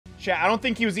Chat, I don't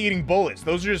think he was eating bullets.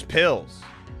 Those are just pills.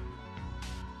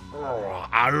 Oh,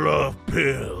 I love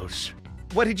pills.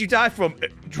 What did you die from?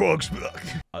 Drugs.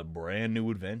 A brand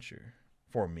new adventure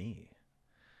for me.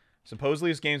 Supposedly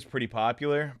this game's pretty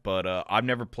popular, but I've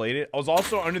never played it. I was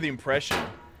also under the impression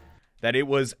that it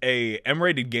was a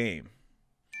M-rated game.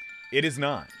 It is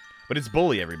not, but it's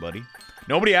Bully, everybody.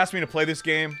 Nobody asked me to play this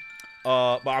game,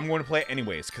 but I'm going to play it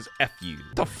anyways, because F you.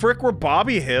 The frick were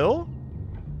Bobby Hill?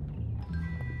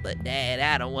 But Dad,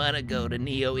 I don't want to go to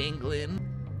Neo England.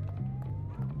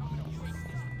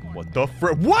 What the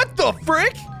frick? What the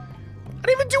frick? I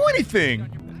didn't even do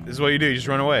anything. This is what you do, you just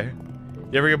run away.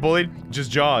 You ever get bullied? Just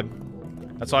jog.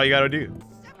 That's all you gotta do.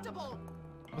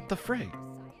 What the frick?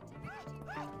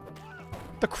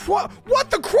 The crud?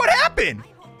 What the crud happened?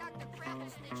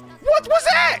 What was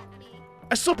that?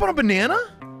 I slept on a banana?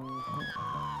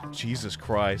 Jesus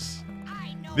Christ.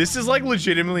 This is like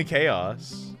legitimately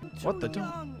chaos. What the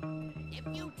dog?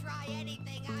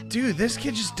 Dude, this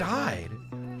kid just died.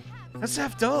 That's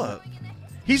effed up.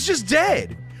 He's just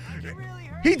dead.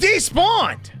 He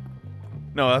despawned.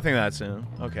 No, I think that's him.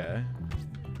 Okay.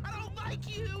 I don't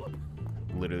like you.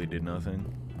 Literally did nothing.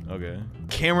 Okay.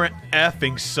 Camera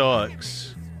effing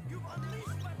sucks.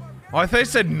 Oh, I thought they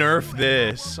said nerf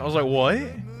this. I was like, what?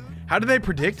 How did they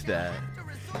predict that?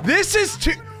 This is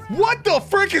too— what the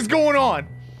frick is going on?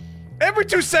 Every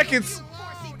 2 seconds.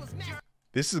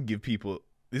 This is give people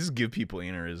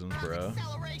aneurysms, bro.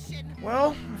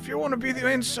 Well, if you want to be the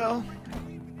incel.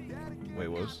 Wait,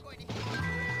 what was?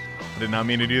 I did not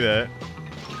mean to do that.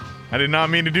 I did not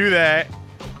mean to do that.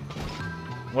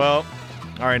 Well,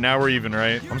 all right, now we're even,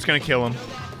 right? I'm just gonna kill him.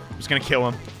 I'm just gonna kill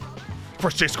him.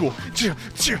 First day of school.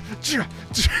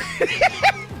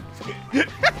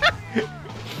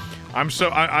 I'm so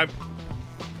I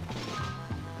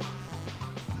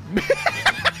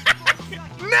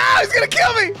No, he's gonna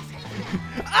kill me!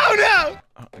 Oh no!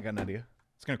 Oh, I got an idea.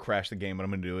 It's gonna crash the game, but I'm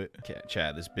gonna do it. Okay,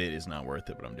 Chad, this bit is not worth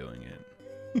it, but I'm doing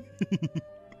it.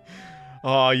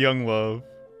 Oh, young love.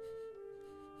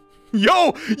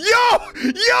 Yo,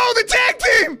 the tag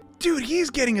team! Dude, he's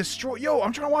getting a Yo,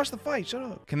 I'm trying to watch the fight. Shut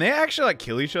up. Can they actually like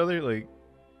kill each other? Like,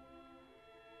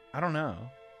 I don't know.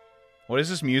 What is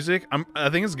this music? I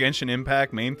think it's Genshin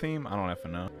Impact main theme. I don't have to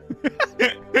know.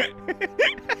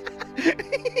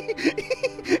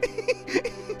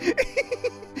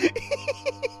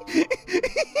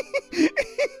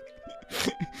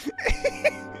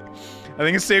 I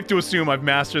think it's safe to assume I've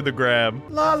mastered the grab.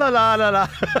 La la la la la.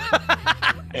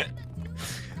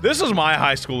 This was my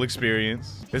high school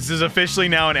experience. This is officially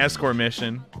now an escort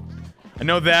mission. I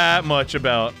know that much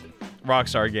about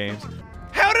Rockstar games.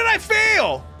 How did I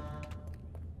fail?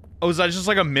 Oh, was that just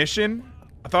like a mission?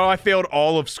 I thought I failed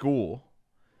all of school.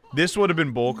 This would have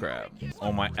been bullcrap.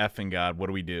 Oh my effing god, what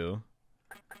do we do?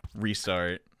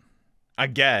 Restart. I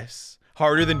guess.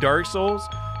 Harder than Dark Souls?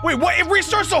 Wait, what? It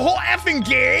restarts the whole effing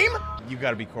game? You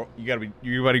gotta be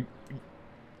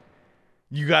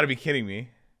kidding me.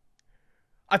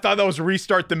 I thought that was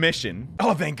restart the mission.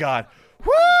 Oh, thank God.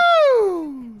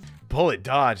 Woo! Bullet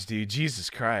dodge, dude. Jesus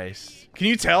Christ. Can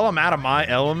you tell I'm out of my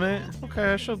element?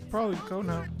 Okay, I should probably go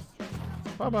now.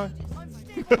 Bye-bye.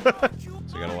 So I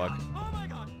gotta walk.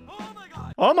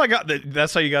 Oh my god,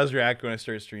 that's how you guys react when I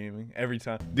start streaming. Every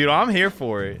time. Dude, I'm here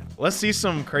for it. Let's see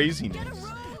some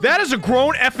craziness. That is a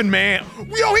grown effing man.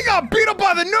 Yo, he got beat up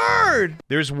by the nerd!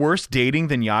 There's worse dating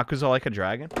than Yakuza Like a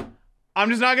Dragon? I'm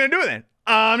just not gonna do it then.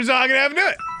 I'm just not gonna have to do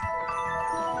it.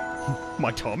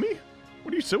 My tummy?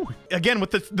 What are you doing? Again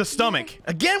with the stomach.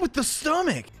 Again with the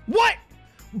stomach. What?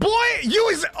 Boy, you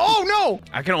is— oh no!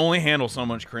 I can only handle so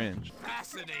much cringe.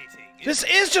 Fascinating. This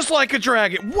is just like a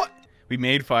dragon. What? We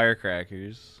made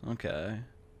firecrackers. Okay.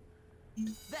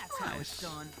 That's how it's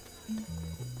done.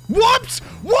 Whoops!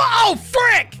 Whoa,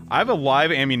 frick! I have a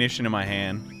live ammunition in my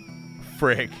hand.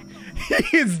 Frick.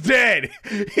 He is dead.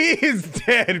 He is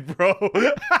dead, bro.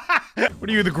 What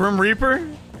are you, the Grim Reaper?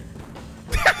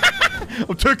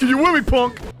 I'm taking you with me,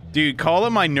 punk. Dude, call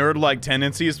it my nerd-like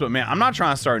tendencies, but man, I'm not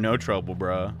trying to start no trouble,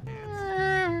 bro.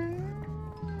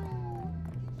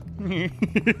 I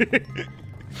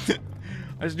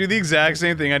just do the exact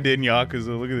same thing I did in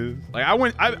Yakuza. Look at this. Like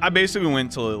I basically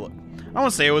went to, I don't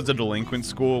want to say it was a delinquent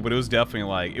school, but it was definitely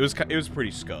like, it was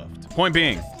pretty scuffed. Point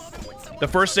being, the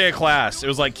first day of class, it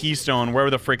was like Keystone, wherever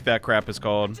the frick that crap is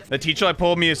called. The teacher like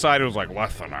pulled me aside and was like,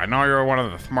 listen, I know you're one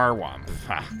of the smart ones.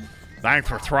 Thanks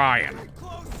for trying.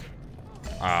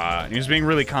 He was being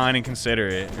really kind and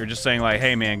considerate. You're just saying like,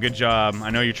 hey man, good job.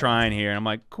 I know you're trying here. And I'm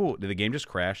like, cool. Did the game just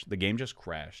crash? The game just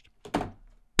crashed.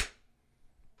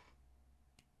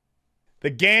 The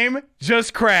game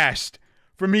just crashed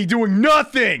for me doing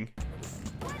nothing.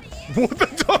 What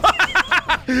the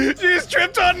She just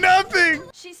tripped on nothing.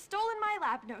 She's stolen my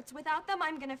lab notes. Without them,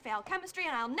 I'm gonna fail chemistry,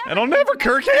 and I'll never. And I'll never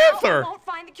Kirk Hanther. Won't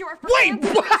find the cure for Wait,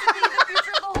 cancer. Basically, the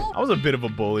future of the whole. I was a bit of a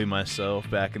bully myself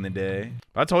back in the day.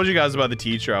 I told you guys about the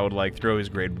teacher. I would like throw his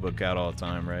grade book out all the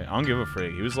time, right? I don't give a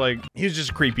frick. He was just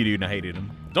a creepy dude and I hated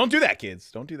him. Don't do that,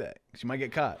 kids. Don't do that. Cause you might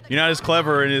get caught. You're not as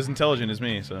clever and as intelligent as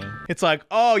me, so. It's like,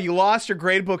 oh, you lost your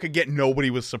grade book again. Nobody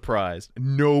was surprised.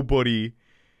 Nobody,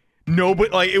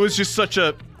 like, it was just such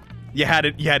a, you had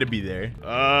to be there.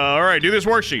 All right, do this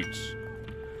worksheets.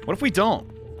 What if we don't?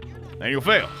 Then you'll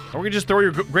fail. Or we can just throw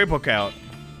your grade book out.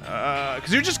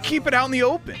 Cause you just keep it out in the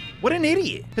open. What an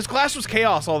idiot. His class was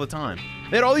chaos all the time.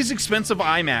 They had all these expensive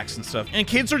iMacs and stuff, and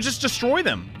kids would just destroy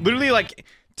them. Literally, like,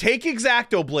 take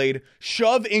X-Acto blade,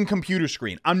 shove in computer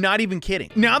screen. I'm not even kidding.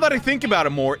 Now that I think about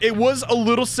it more, it was a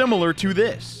little similar to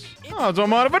this. Oh, don't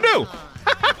mind if I do.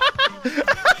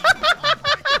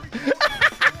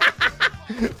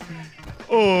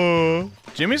 Oh.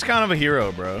 Jimmy's kind of a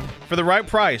hero, bro. For the right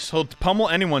price, he'll pummel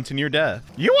anyone to near death.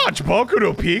 You watch Boku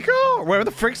no Pico? Where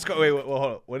the frick's go? Wait, hold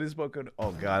on. What is Boku no?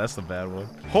 Oh god, that's the bad one.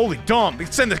 Holy dump! They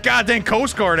sent the goddamn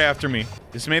Coast Guard after me.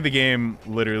 This made the game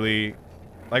literally,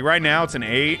 like right now it's an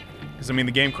 8, because I mean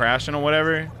the game crashing or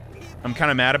whatever. I'm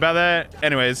kind of mad about that.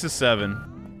 Anyway, this is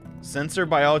 7. Sensor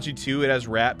Biology 2. It has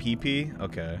rat pee-pee.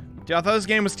 Okay. Dude, I thought this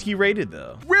game was T-rated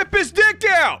though. Rip his dick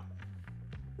out!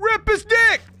 Rip his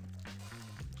dick!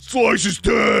 Slice his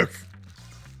dick!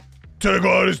 Take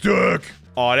out his dick!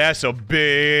 Oh, that's a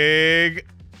big...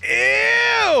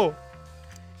 Ew!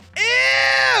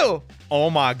 Ew! Oh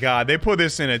my god, they put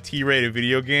this in a T-rated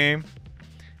video game?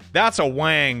 That's a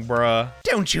wang, bruh.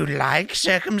 Don't you like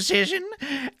circumcision,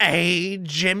 eh,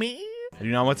 Jimmy? I do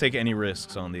not want to take any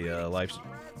risks on the life...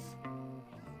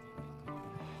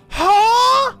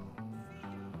 Huh?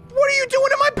 What are you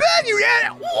doing in my bed, you...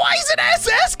 Why is it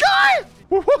SS guy?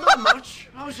 Not much.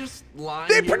 I was just lying.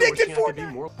 They predicted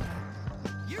Fortnite.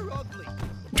 You're ugly.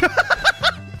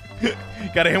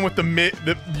 Got to hit him with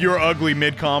the you're ugly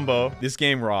mid combo. This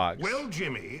game rocks. Well,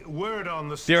 Jimmy, word on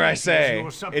the Dare I street is say,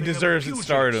 you're something it deserves of a its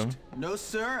stardom. pugilist. No,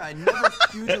 sir. I never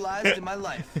pugilized in my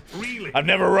life. Really? I've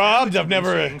never robbed. I've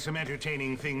never saying some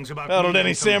entertaining things about battled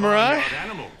any samurai.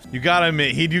 animals. You gotta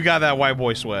admit, he do got that white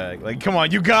boy swag. Like, come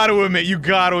on, you gotta admit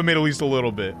at least a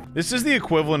little bit. This is the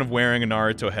equivalent of wearing a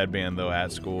Naruto headband, though,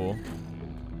 at school.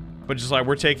 But just like,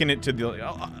 we're taking it to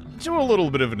the, to a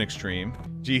little bit of an extreme.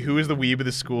 Gee, who is the weeb of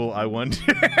the school, I wonder?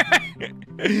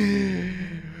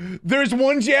 There's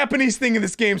one Japanese thing in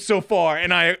this game so far,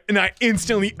 and I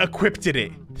instantly equipped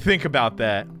it. Think about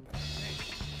that.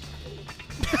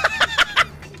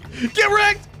 Get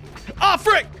wrecked! Ah,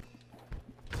 frick!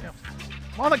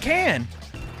 On the can.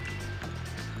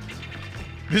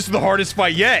 This is the hardest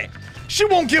fight yet. She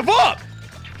won't give up!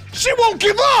 She won't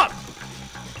give up!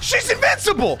 She's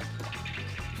invincible!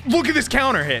 Look at this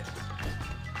counter hit.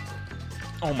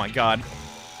 Oh my god.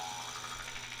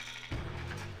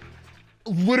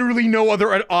 Literally no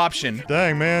other option.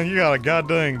 Dang, man, you got a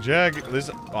goddamn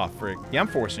this. Oh, frick. Yeah, I'm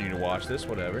forcing you to watch this,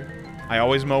 whatever. I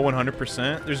always mow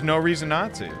 100%. There's no reason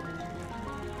not to.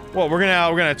 Well, we're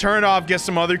gonna turn it off, get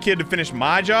some other kid to finish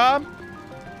my job?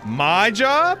 My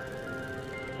job?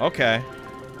 Okay.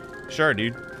 Sure,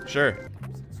 dude. Sure.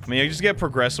 I mean, you just get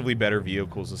progressively better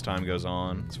vehicles as time goes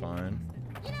on. It's fine.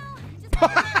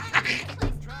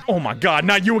 Oh my god,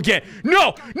 not you again!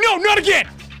 No! No, not again!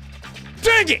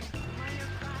 Dang it!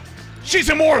 She's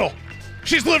immortal!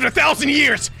 She's lived 1,000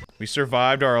 years! We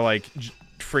survived our, like,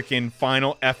 freaking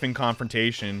final effing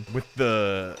confrontation with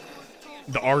the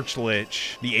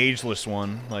Archlich, the ageless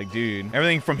one. Like, dude,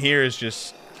 everything from here is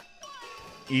just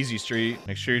easy street.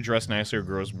 Make sure you dress nicer or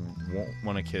girls won't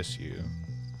want to kiss you.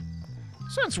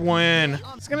 Since when?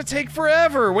 It's gonna take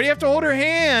forever. What do you have to hold her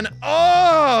hand?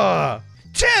 Oh!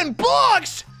 10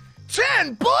 bucks!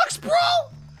 10 bucks, bro?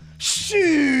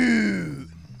 Shoot!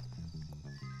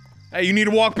 Hey, you need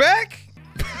to walk back?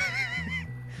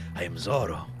 I am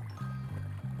Zorro.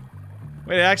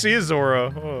 Wait, it actually is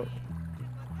Zorro. Oh.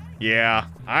 Yeah,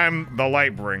 I'm the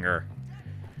Lightbringer.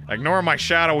 Ignore my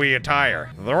shadowy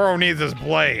attire. Zorro needs his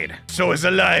blade. So is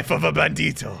the life of a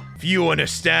bandito. If you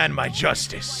understand my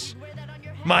justice,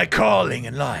 my calling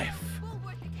in life,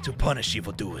 to punish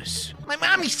evildoers. My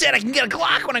mommy said I can get a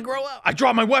Glock when I grow up. I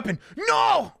dropped my weapon.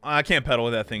 No! I can't pedal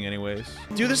with that thing anyways.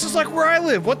 Dude, this is like where I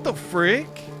live. What the frick?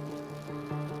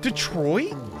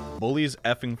 Detroit? Bully is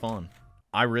effing fun.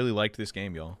 I really liked this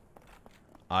game, y'all.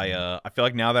 I feel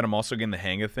like now that I'm also getting the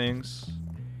hang of things,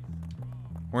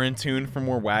 we're in tune for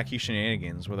more wacky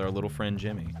shenanigans with our little friend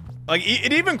Jimmy. Like,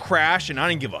 it even crashed and I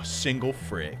didn't give a single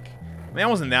frick. I mean, I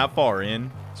wasn't that far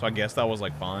in, so I guess that was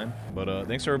like fine. But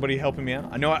thanks for everybody helping me out.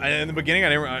 I know in the beginning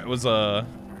I was kind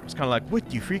of like,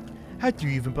 what, you freak? How do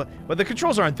you even play? But the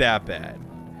controls aren't that bad.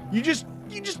 You just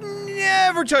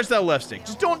never touch that left stick.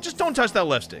 Just don't touch that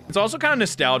left stick. It's also kind of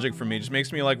nostalgic for me. It just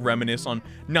makes me like reminisce on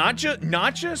not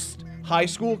just high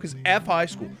school, because F high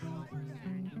school,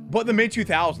 but the mid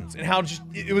 2000s and how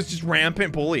it was just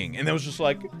rampant bullying, and it was just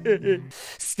like,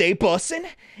 stay bussin'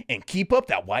 and keep up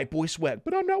that white boy swag.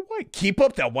 But I'm not white. Keep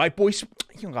up that white boy.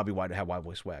 You don't gotta be white to have white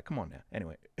boy swag. Come on now.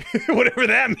 Anyway, whatever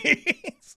that means.